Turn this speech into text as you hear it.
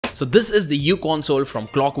So this is the uConsole from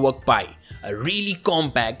Clockwork Pi, a really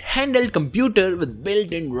compact handheld computer with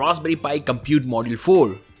built-in Raspberry Pi Compute Module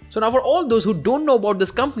 4. So now for all those who don't know about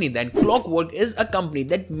this company, then Clockwork is a company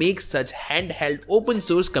that makes such handheld open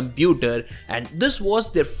source computer, and this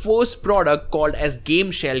was their first product called as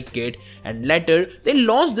Game Shell Kit, and later they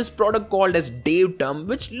launched this product called as Builtin,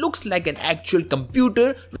 which looks like an actual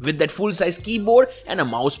computer with that full-size keyboard and a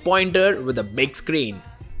mouse pointer with a big screen.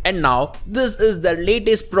 And now this is their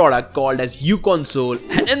latest product called as uConsole,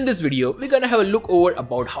 and in this video we're gonna have a look over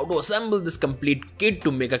about how to assemble this complete kit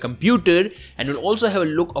to make a computer, and we'll also have a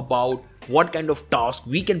look about what kind of tasks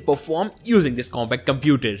we can perform using this compact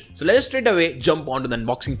computer. So let's straight away jump onto the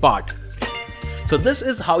unboxing part. So this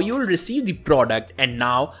is how you will receive the product, and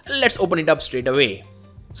now let's open it up straight away.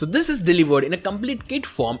 So this is delivered in a complete kit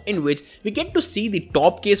form in which we get to see the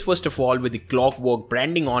top case first of all with the Clockwork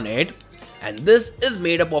branding on it. And this is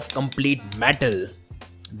made up of complete metal.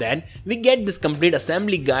 Then we get this complete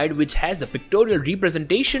assembly guide which has the pictorial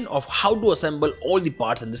representation of how to assemble all the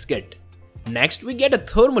parts in this kit. Next we get a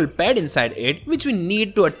thermal pad inside it which we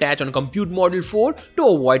need to attach on Compute Module 4 to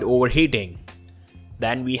avoid overheating.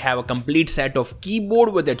 Then we have a complete set of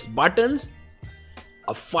keyboard with its buttons,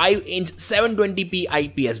 a 5-inch 720p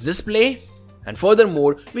IPS display, and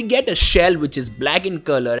furthermore, we get a shell which is black in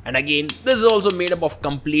color, and again this is also made up of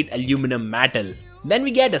complete aluminum metal. Then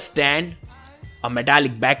we get a stand, a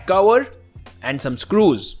metallic back cover, and some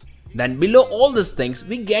screws. Then below all these things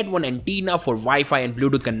we get one antenna for Wi-Fi and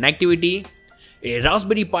Bluetooth connectivity, a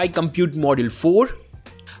Raspberry Pi Compute Module 4,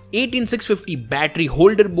 18650 battery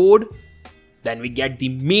holder board. Then we get the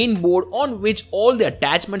main board on which all the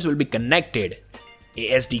attachments will be connected,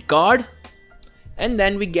 a SD card, and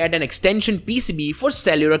then we get an extension PCB for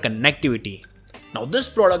cellular connectivity. Now this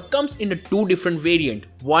product comes in two different variants.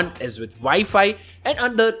 One is with Wi-Fi and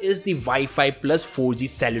other is the Wi-Fi plus 4G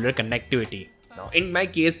cellular connectivity. Now in my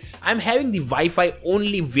case, I'm having the Wi-Fi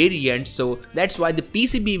only variant, so that's why the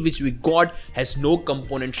PCB which we got has no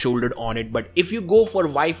component shouldered on it. But if you go for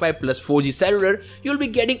Wi-Fi plus 4G cellular, you'll be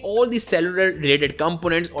getting all the cellular related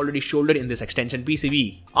components already shouldered in this extension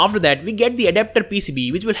PCB. After that, we get the adapter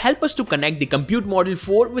PCB which will help us to connect the Compute Module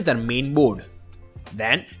 4 with our main board.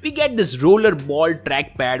 Then we get this roller ball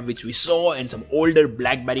trackpad which we saw in some older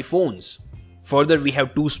BlackBerry phones. Further, we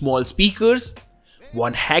have two small speakers,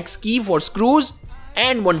 one hex key for screws,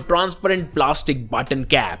 and one transparent plastic button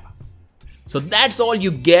cap. So that's all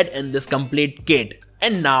you get in this complete kit,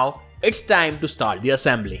 and now it's time to start the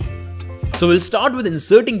assembly. So we'll start with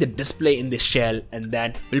inserting the display in the shell, and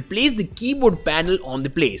then we'll place the keyboard panel on the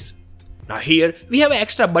place. Now here we have an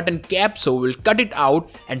extra button cap, so we'll cut it out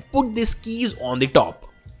and put these keys on the top.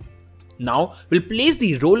 Now we'll place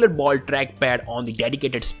the rollerball trackpad on the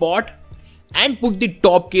dedicated spot and put the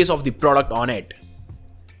top case of the product on it.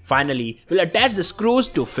 Finally, we'll attach the screws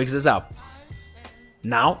to fix this up.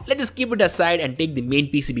 Now, let us keep it aside and take the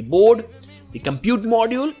main PCB board, the compute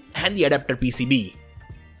module, and the adapter PCB.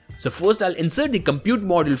 So first I'll insert the Compute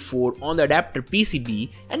Module 4 on the adapter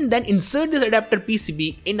PCB and then insert this adapter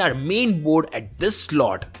PCB in our main board at this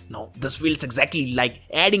slot. Now, this feels exactly like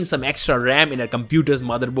adding some extra RAM in our computer's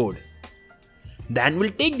motherboard. Then we'll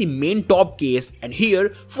take the main top case, and here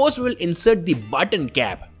first we'll insert the button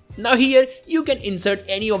cap. Now here you can insert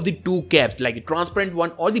any of the two caps, like the transparent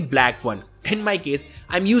one or the black one. In my case,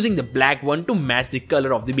 I'm using the black one to match the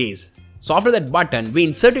color of the base. So after that button, we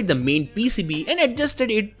inserted the main PCB and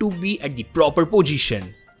adjusted it to be at the proper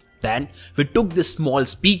position. Then we took the small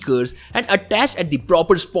speakers and attached at the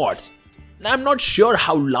proper spots. Now I'm not sure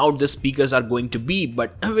how loud the speakers are going to be,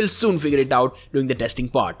 but we'll soon figure it out during the testing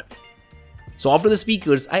part. So after the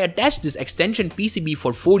speakers, I attached this extension PCB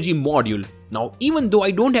for 4G module. Now even though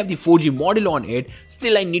I don't have the 4G module on it,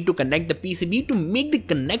 still I need to connect the PCB to make the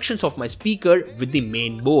connections of my speaker with the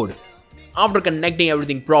main board. After connecting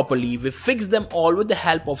everything properly, we fixed them all with the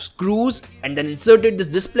help of screws and then inserted this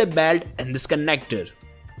display belt and this connector.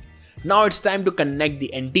 Now it's time to connect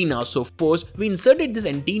the antenna, so first we inserted this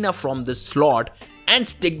antenna from this slot and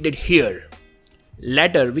sticked it here.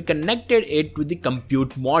 Later we connected it with the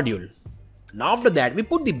compute module. Now after that, we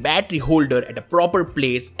put the battery holder at a proper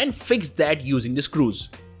place and fixed that using the screws.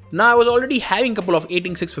 Now I was already having a couple of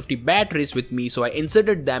 18650 batteries with me, so I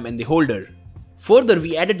inserted them in the holder. Further,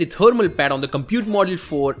 we added the thermal pad on the Compute Module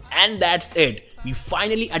 4, and that's it. We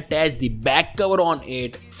finally attached the back cover on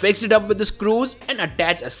it, fixed it up with the screws, and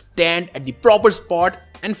attached a stand at the proper spot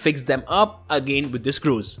and fixed them up again with the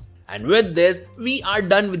screws. And with this, we are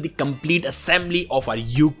done with the complete assembly of our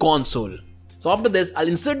uConsole. So after this, I'll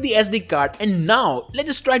insert the SD card, and now let's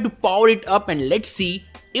just try to power it up and let's see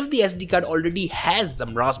if the SD card already has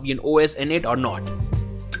some Raspbian OS in it or not.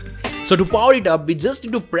 So to power it up, we just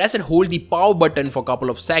need to press and hold the power button for a couple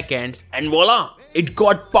of seconds and voila! It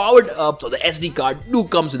got powered up, so the SD card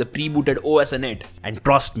comes with a pre-booted OS in it. And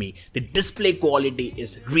trust me, the display quality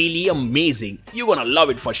is really amazing. You're gonna love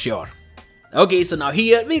it for sure. Okay, so now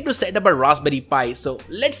here we need to set up a Raspberry Pi, so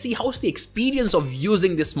let's see how's the experience of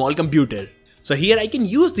using this small computer. So here I can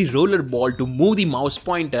use the roller ball to move the mouse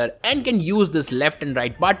pointer and can use this left and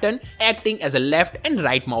right button acting as a left and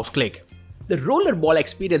right mouse click. The roller ball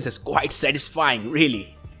experience is quite satisfying,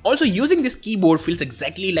 really. Also, using this keyboard feels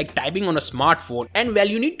exactly like typing on a smartphone, and well,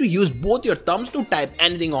 you need to use both your thumbs to type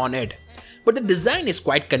anything on it. But the design is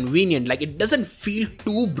quite convenient, like it doesn't feel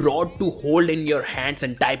too broad to hold in your hands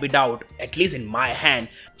and type it out, at least in my hand.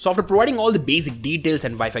 So after providing all the basic details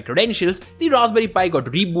and Wi-Fi credentials, the Raspberry Pi got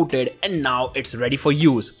rebooted and now it's ready for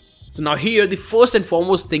use. So now here, the first and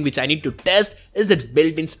foremost thing which I need to test is its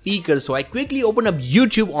built-in speaker. So I quickly opened up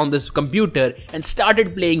YouTube on this computer and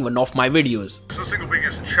started playing one of my videos. It's the single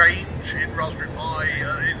biggest change in Raspberry Pi,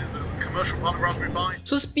 in the commercial part of Raspberry Pi.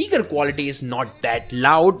 So speaker quality is not that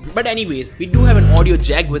loud, but anyways, we do have an audio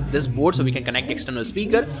jack with this board, so we can connect external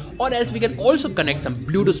speaker, or else we can also connect some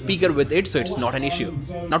Bluetooth speaker with it, so it's not an issue.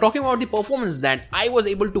 Now talking about the performance, then I was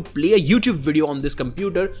able to play a YouTube video on this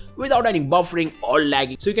computer without any buffering or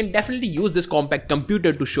lagging, so you can definitely use this compact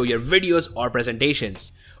computer to show your videos or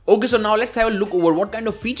presentations. Okay, so now let's have a look over what kind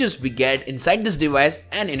of features we get inside this device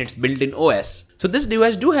and in its built-in OS. So this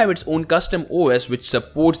device do have its own custom OS which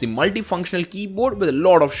supports the multifunctional keyboard with a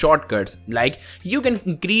lot of shortcuts, like you can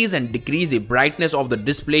increase and decrease the brightness of the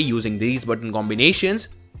display using these button combinations.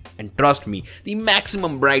 And trust me, the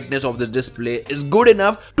maximum brightness of the display is good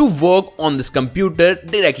enough to work on this computer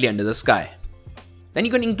directly under the sky. Then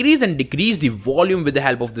you can increase and decrease the volume with the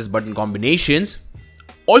help of these button combinations.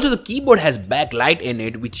 Also, the keyboard has backlight in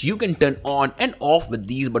it which you can turn on and off with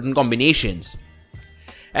these button combinations.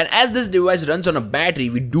 And as this device runs on a battery,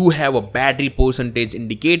 we do have a battery percentage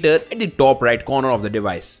indicator at the top right corner of the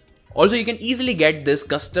device. Also, you can easily get this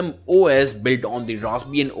custom OS built on the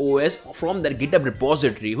Raspbian OS from their GitHub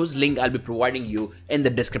repository, whose link I'll be providing you in the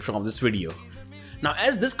description of this video. Now,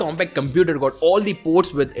 as this compact computer got all the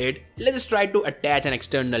ports with it, let's try to attach an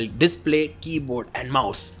external display, keyboard and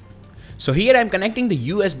mouse. So here I'm connecting the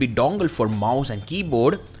USB dongle for mouse and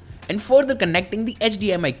keyboard and further connecting the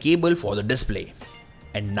HDMI cable for the display.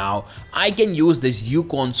 And now I can use this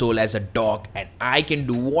uConsole as a dock and I can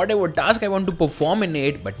do whatever task I want to perform in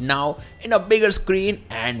it, but now in a bigger screen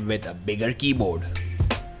and with a bigger keyboard.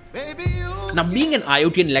 Now, being an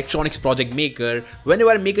IoT and electronics project maker, whenever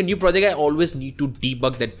I make a new project, I always need to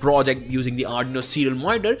debug that project using the Arduino serial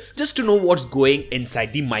monitor just to know what's going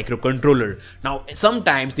inside the microcontroller. Now,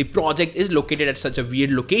 sometimes the project is located at such a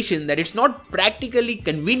weird location that it's not practically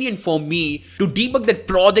convenient for me to debug that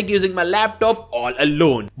project using my laptop all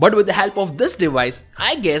alone. But with the help of this device,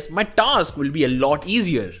 I guess my task will be a lot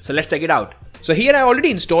easier. So let's check it out. So here I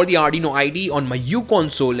already installed the Arduino IDE on my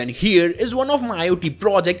uConsole, and here is one of my IoT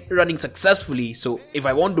project running successfully. So if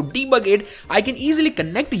I want to debug it, I can easily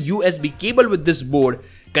connect a USB cable with this board,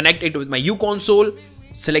 connect it with my uConsole,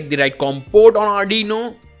 select the right COM port on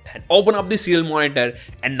Arduino and open up the serial monitor,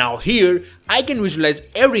 and now here I can visualize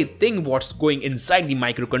everything what's going inside the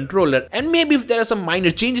microcontroller, and maybe if there are some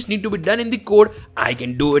minor changes need to be done in the code, I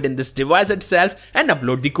can do it in this device itself and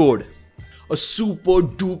upload the code. A super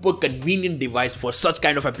duper convenient device for such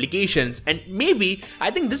kind of applications, and maybe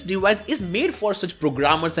I think this device is made for such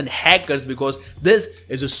programmers and hackers because this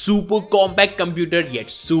is a super compact computer yet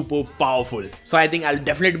super powerful. So I think I'll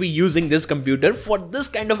definitely be using this computer for this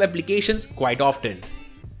kind of applications quite often.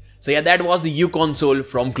 So yeah, that was the uConsole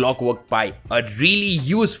from Clockwork Pi, a really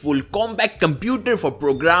useful compact computer for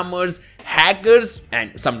programmers, hackers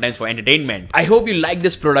and sometimes for entertainment. I hope you like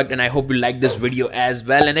this product and I hope you like this video as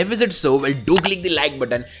well, and if it's so, well, do click the like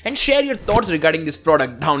button and share your thoughts regarding this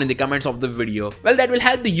product down in the comments of the video. Well, that will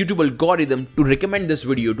help the YouTube algorithm to recommend this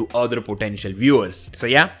video to other potential viewers. So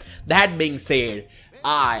yeah, that being said,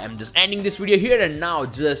 I am just ending this video here and now.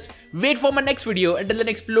 Just wait for my next video. Until then,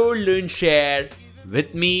 explore, learn, share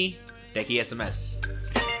with me, techiesms.